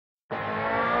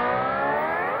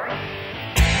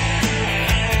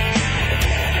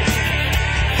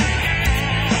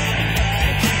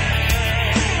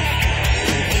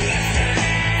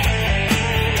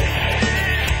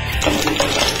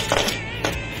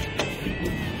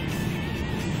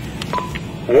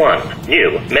1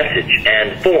 new message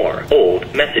and 4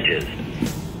 old messages.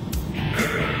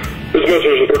 This message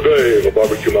is for Dave at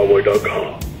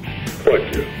BarbecueMyWay.com.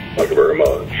 Thank you. Thank you very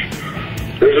much.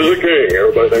 This is a king.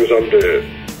 Everybody thinks I'm dead.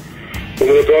 When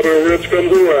the topic of ribs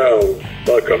comes around,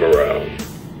 I come around.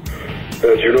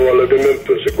 As you know, I lived in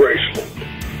Memphis at Graceland.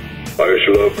 I used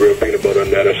to love grilled peanut butter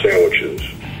and nana sandwiches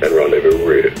and Rendezvous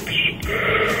ribs.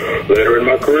 Later in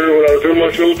my career, when I was doing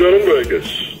my shows down in Vegas,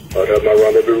 I'd have my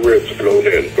Rendezvous ribs flown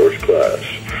in first class.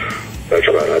 That's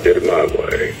right, I did it my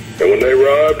way. And when they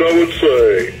arrived, I would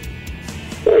say,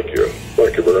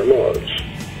 thank you very much.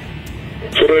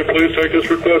 So they please take this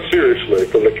request seriously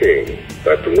from the king,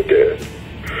 back from the dead.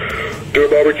 Do a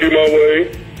Barbecue My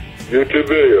Way YouTube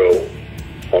video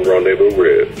on Rendezvous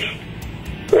ribs.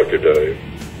 Thank you, Dave.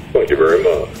 Thank you very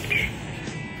much.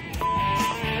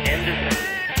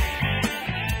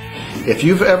 If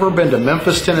you've ever been to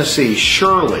Memphis, Tennessee,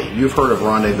 surely you've heard of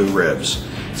Rendezvous Ribs.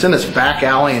 It's in this back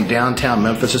alley in downtown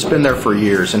Memphis. It's been there for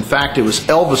years. In fact, it was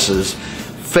Elvis's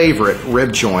favorite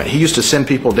rib joint. He used to send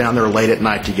people down there late at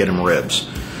night to get him ribs.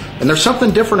 And there's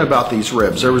something different about these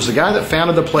ribs. There was a guy that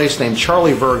founded the place named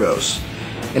Charlie Virgos,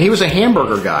 and he was a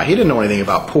hamburger guy. He didn't know anything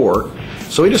about pork,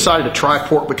 so he decided to try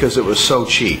pork because it was so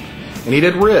cheap. And he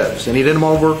did ribs, and he did them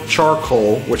over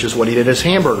charcoal, which is what he did his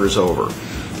hamburgers over.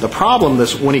 The problem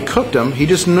is when he cooked them, he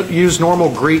just used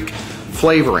normal Greek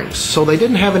flavorings, so they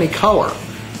didn't have any color.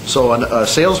 So a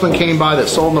salesman came by that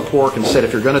sold him the pork and said,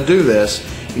 if you're going to do this,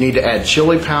 you need to add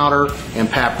chili powder and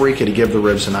paprika to give the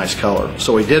ribs a nice color.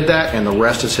 So he did that, and the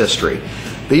rest is history.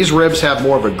 These ribs have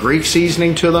more of a Greek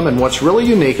seasoning to them, and what's really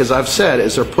unique, as I've said,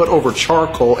 is they're put over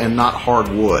charcoal and not hard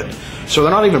wood. So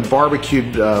they're not even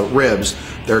barbecued ribs,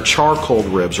 they're charcoal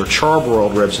ribs or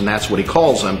charbroiled ribs, and that's what he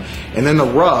calls them. And then the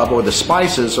rub or the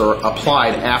spices are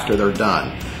applied after they're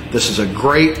done. This is a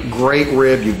great, great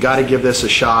rib. You've got to give this a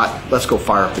shot. Let's go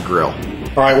fire up the grill.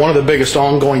 All right, one of the biggest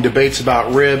ongoing debates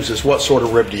about ribs is what sort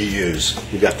of rib do you use?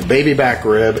 You've got the baby back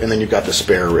rib, and then you've got the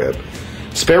spare rib.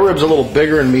 Spare rib's a little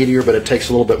bigger and meatier, but it takes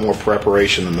a little bit more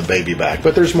preparation than the baby back,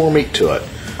 but there's more meat to it.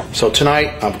 So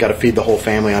tonight, I've got to feed the whole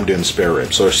family. I'm doing spare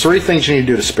ribs. So there's 3 things you need to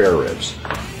do to spare ribs.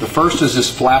 The first is this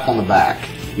flap on the back.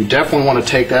 You definitely want to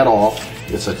take that off.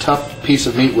 It's a tough piece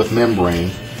of meat with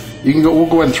membrane. You can go. We'll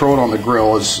go ahead and throw it on the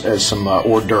grill as some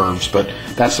hors d'oeuvres, but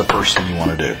that's the first thing you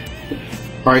want to do.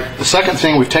 All right, the second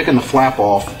thing, we've taken the flap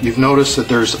off. You've noticed that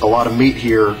there's a lot of meat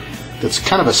here that's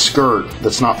kind of a skirt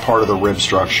that's not part of the rib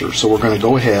structure. So we're going to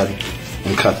go ahead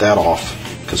and cut that off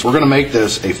because we're going to make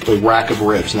this a rack of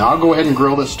ribs. Now I'll go ahead and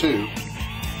grill this too.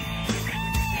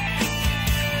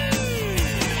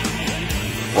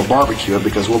 Or barbecue it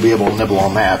because we'll be able to nibble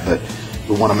on that, but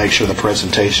we want to make sure the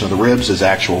presentation of the ribs is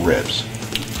actual ribs.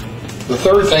 The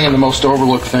third thing and the most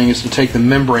overlooked thing is to take the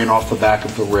membrane off the back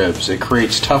of the ribs. It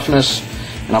creates toughness,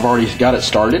 and I've already got it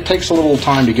started. It takes a little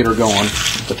time to get her going,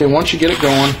 but then once you get it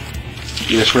going,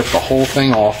 you just rip the whole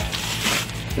thing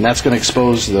off, and that's going to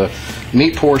expose the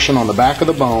meat portion on the back of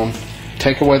the bone,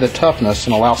 take away the toughness,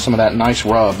 and allow some of that nice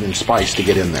rub and spice to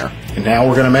get in there. And now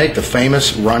we're going to make the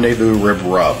famous Rendezvous rib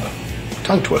rub.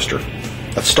 Tongue twister.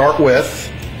 Let's start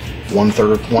with one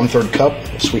third cup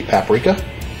of sweet paprika,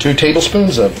 2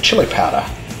 tablespoons of chili powder,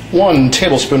 1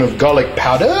 tablespoon of garlic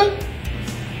powder,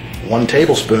 1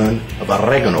 tablespoon of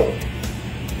oregano,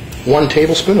 1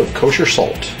 tablespoon of kosher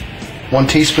salt, 1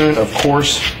 teaspoon of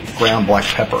coarse ground black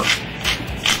pepper,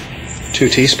 2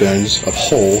 teaspoons of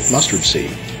whole mustard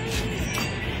seed,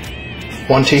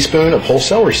 1 teaspoon of whole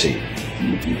celery seed.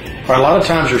 All right, a lot of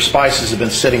times your spices have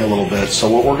been sitting a little bit, so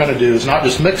what we're going to do is not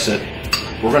just mix it,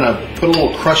 we're going to put a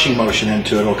little crushing motion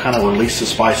into it. It'll kind of release the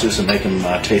spices and make them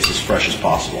taste as fresh as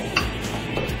possible.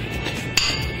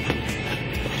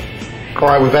 All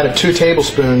right, we've added 2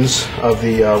 tablespoons of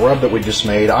the rub that we just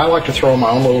made. I like to throw my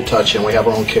own little touch in. We have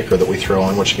our own kicker that we throw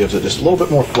in, which gives it just a little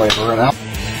bit more flavor. And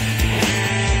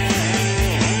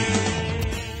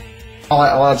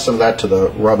I'll add some of that to the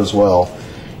rub as well.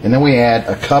 And then we add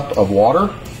a cup of water,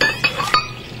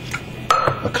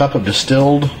 a cup of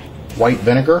distilled white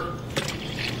vinegar,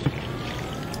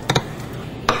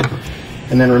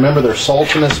 and then remember there's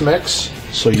salt in this mix,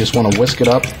 so you just want to whisk it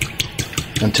up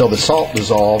until the salt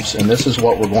dissolves, and this is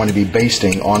what we're going to be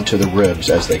basting onto the ribs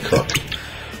as they cook.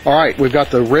 All right, we've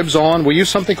got the ribs on. We use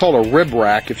something called a rib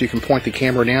rack, if you can point the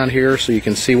camera down here so you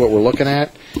can see what we're looking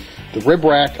at. The rib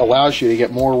rack allows you to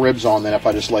get more ribs on than if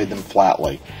I just laid them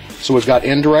flatly. So we've got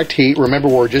indirect heat. Remember,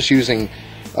 we're just using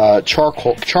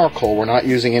charcoal. We're not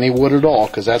using any wood at all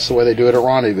because that's the way they do it at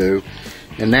Rendezvous.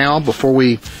 And now, before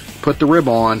we put the rib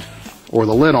on, or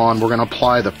the lid on, we're going to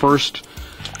apply the first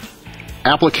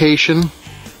application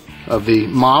of the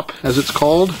mop, as it's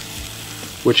called.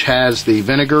 which has the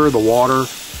vinegar, the water,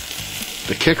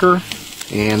 the kicker,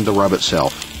 and the rub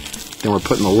itself. Then we're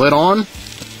putting the lid on,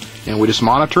 and we just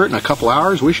monitor it. In a couple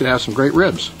hours, we should have some great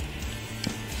ribs.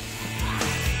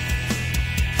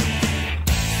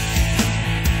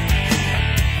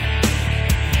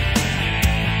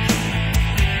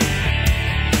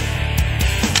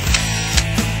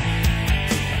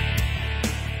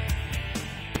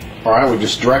 Alright, we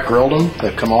just direct grilled them.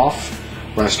 They've come off.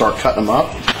 We're going to start cutting them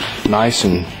up. Nice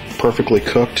and perfectly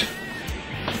cooked.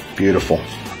 Beautiful.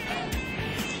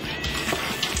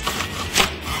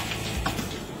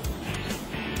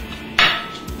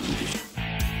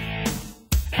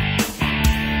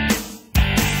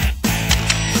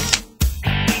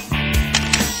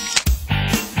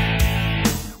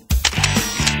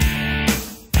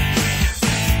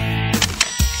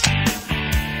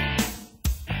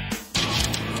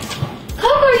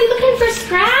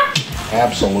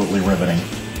 Absolutely riveting.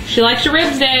 She likes your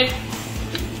ribs, Dave.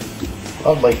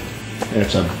 Lovely.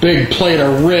 It's a big plate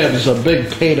of ribs, a big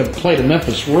plate of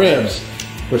Memphis ribs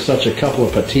for such a couple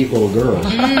of petite little girls.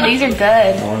 These are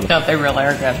good. No, they really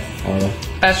are good. Are they?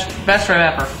 Best rib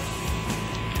ever.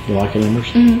 You like it,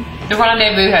 Embers? The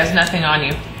Rendezvous has nothing on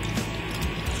you.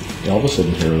 Elvis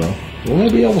isn't here, though. Well,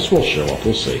 maybe Elvis will show up.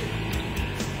 We'll see.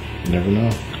 You never know.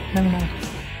 Never know.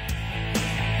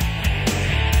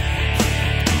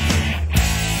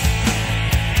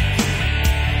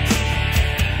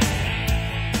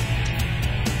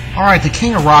 Alright, the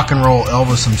king of rock and roll,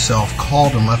 Elvis himself,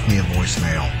 called and left me a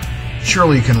voicemail.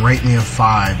 Surely you can rate me a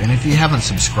 5, and if you haven't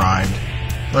subscribed,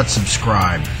 let's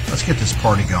subscribe. Let's get this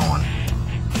party going.